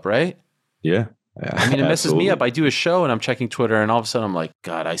mess you up, right? Yeah. I mean, it messes me up. I do a show and I'm checking Twitter, and all of a sudden I'm like,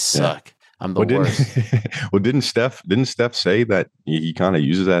 God, I suck. Yeah. I'm the worst. Didn't Steph say that he kind of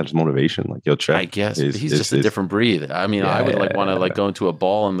uses that as motivation? Like, he'll check. I guess he's just a different breed. I mean, I would want to go into a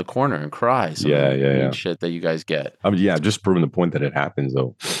ball in the corner and cry. Shit that you guys get. Just proving the point that it happens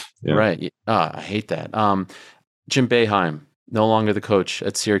though. Yeah. Right. I hate that. Jim Boeheim, no longer the coach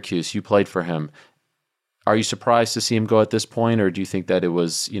at Syracuse. You played for him. Are you surprised to see him go at this point, or do you think that it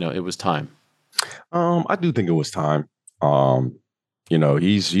was time? I do think it was time.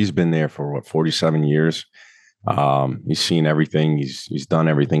 He's been there for 47 years. He's seen everything. He's done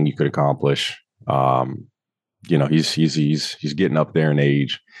everything you could accomplish. He's getting up there in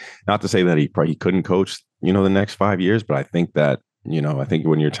age. Not to say that he couldn't coach, the next 5 years, but I think that, I think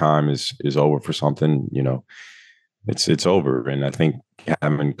when your time is over for something, it's over. And I think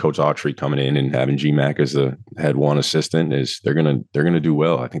having Coach Autry coming in and having GMAC as the head one assistant they're gonna do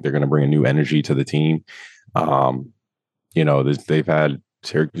well. I think they're gonna bring a new energy to the team. They've had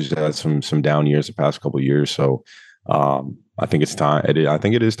Syracuse had some down years the past couple of years, so I think it's time. I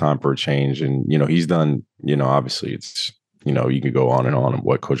think it is time for a change. And he's done. Obviously, it's you could go on and on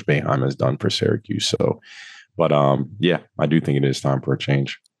what Coach Boeheim has done for Syracuse. So, but I do think it is time for a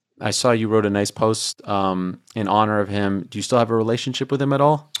change. I saw you wrote a nice post in honor of him. Do you still have a relationship with him at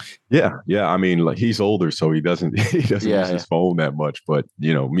all? Yeah. I mean, like, he's older, so he doesn't use his phone that much. But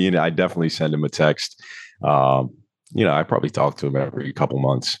me and I definitely send him a text. I probably talk to him every couple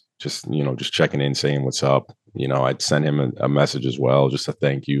months, just checking in, saying what's up. I'd send him a message as well, just a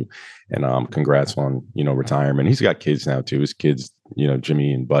thank you and congrats on retirement. He's got kids now too. His kids,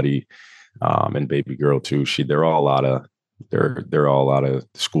 Jimmy and Buddy, and baby girl too. They're all out of they're all out of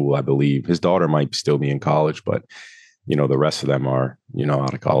school, I believe. His daughter might still be in college, but the rest of them are,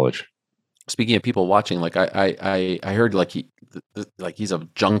 out of college. Speaking of people watching, like I heard like he's a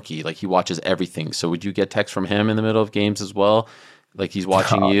junkie, like he watches everything. So would you get texts from him in the middle of games as well? Like he's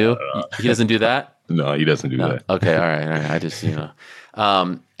watching you? No. He doesn't do that? No, he doesn't do that. Okay, all right. I just,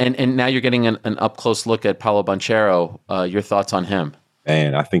 and now you're getting an up close look at Paulo Banchero. Your thoughts on him?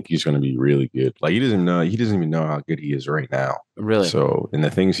 And I think he's going to be really good. Like he doesn't even know how good he is right now. Really? So, and the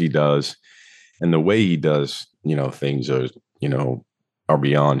things he does and the way he does, things are, are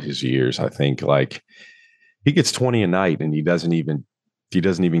beyond his years. I think like he gets 20 a night and he doesn't even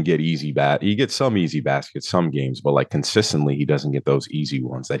get easy He gets some easy baskets, some games, but like consistently, he doesn't get those easy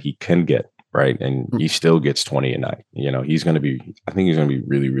ones that he can get. Right. And he still gets 20 a night. I think he's going to be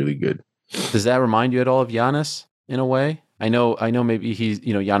really, really good. Does that remind you at all of Giannis in a way? I know maybe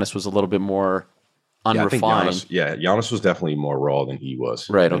Giannis was a little bit more unrefined. Giannis was definitely more raw than he was.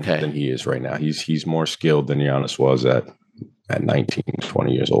 Right. Okay. Than he is right now. He's more skilled than Giannis was at 19,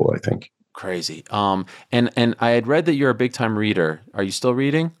 20 years old, I think. Crazy. And I had read that you're a big time reader. Are you still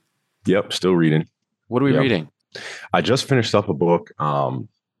reading? Yep. Still reading. What are we reading? I just finished up a book.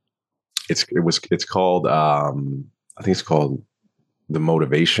 It's called, I think it's called The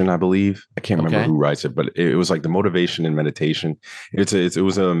Motivation, I believe. I can't remember who writes it, but it was like the motivation and meditation. The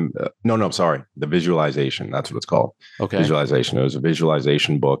visualization. That's what it's called. Okay. Visualization. It was a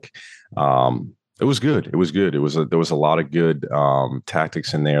visualization book. It was good. There was a lot of good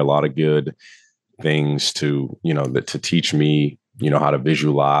tactics in there, a lot of good things to teach me, how to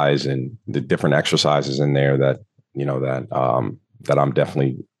visualize, and the different exercises in there that I'm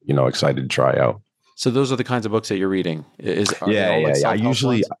definitely, excited to try out. So those are the kinds of books that you're reading. I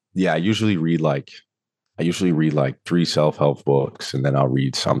usually read like 3 self-help books, and then I'll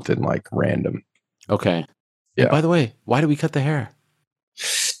read something like random. Okay. Yeah. And by the way, why do we cut the hair?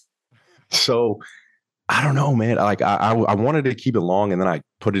 So I don't know, man. Like I wanted to keep it long, and then I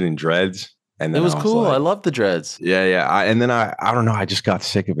put it in dreads, and then it was cool. I love the dreads. Yeah. And then I don't know. I just got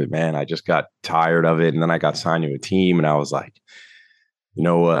sick of it, man. I just got tired of it, and then I got signed to a team, and I was like, you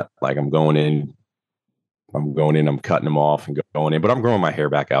know what? Like I'm going in. I'm cutting them off and going in, but I'm growing my hair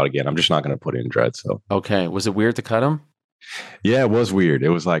back out again. I'm just not going to put it in dreads. So okay. Was it weird to cut them? Yeah, it was weird. It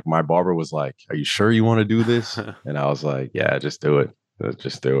was like my barber was like, "Are you sure you want to do this?" And I was like, "Yeah, just do it.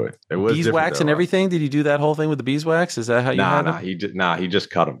 Just do it." It was beeswax and everything. Did you do that whole thing with the beeswax? Is that how you had them? He just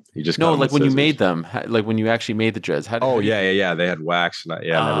cut them. He just no, cut like them when you scissors. made them, like when you actually made the dreads. Yeah. They had wax and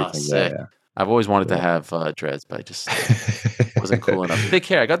everything. Sick. Yeah. I've always wanted to have dreads, but I just wasn't cool enough. Thick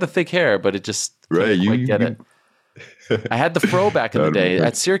hair. I got the thick hair, but it just couldn't quite get it. I had the fro back in the day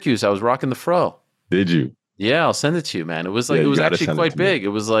at Syracuse. I was rocking the fro. Did you? Yeah, I'll send it to you, man. It was like it was actually quite big. It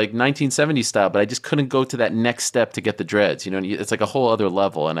was like 1970s style, but I just couldn't go to that next step to get the dreads. It's like a whole other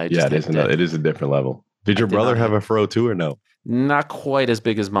level, and I just it is a different level. Did your brother have a fro too, or no? Not quite as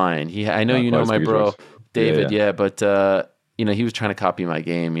big as mine. I know my bro David, but he was trying to copy my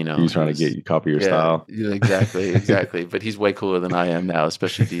game. He was trying to get you copy your style. Exactly. But he's way cooler than I am now,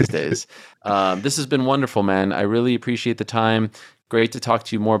 especially these days. This has been wonderful, man. I really appreciate the time. Great to talk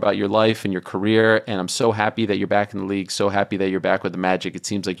to you more about your life and your career. And I'm so happy that you're back in the league. So happy that you're back with the Magic. It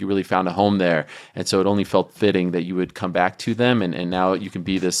seems like you really found a home there. And so it only felt fitting that you would come back to them. And now you can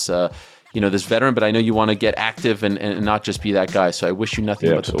be this, this veteran, but I know you want to get active and not just be that guy. So I wish you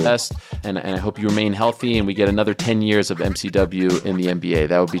nothing but the best. And I hope you remain healthy and we get another 10 years of MCW in the NBA.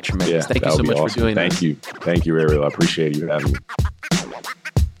 That would be tremendous. Thank you so much for doing that. Thank you. Thank you, Ariel. I appreciate you having me.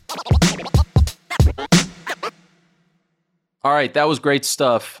 All right, that was great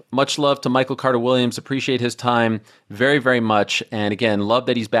stuff. Much love to Michael Carter-Williams. Appreciate his time very, very much. And again, love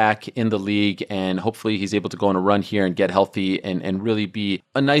that he's back in the league, and hopefully he's able to go on a run here and get healthy and really be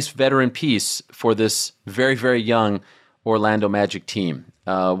a nice veteran piece for this very, very young Orlando Magic team.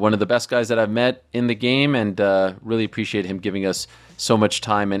 One of the best guys that I've met in the game, and really appreciate him giving us so much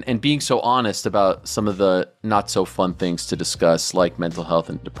time and being so honest about some of the not so fun things to discuss, like mental health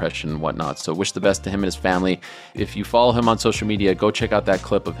and depression and whatnot. So wish the best to him and his family. If you follow him on social media, go check out that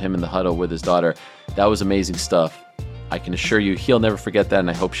clip of him in the huddle with his daughter. That was amazing stuff. I can assure you he'll never forget that, and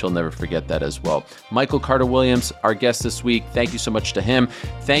I hope she'll never forget that as well. Michael Carter-Williams, our guest this week. Thank you so much to him.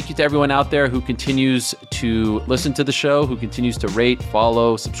 Thank you to everyone out there who continues to listen to the show, who continues to rate,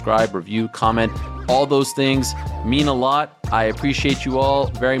 follow, subscribe, review, comment. All those things mean a lot. I appreciate you all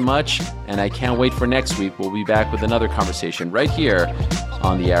very much, and I can't wait for next week. We'll be back with another conversation right here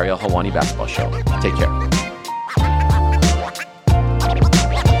on the Ariel Helwani Basketball Show. Take care.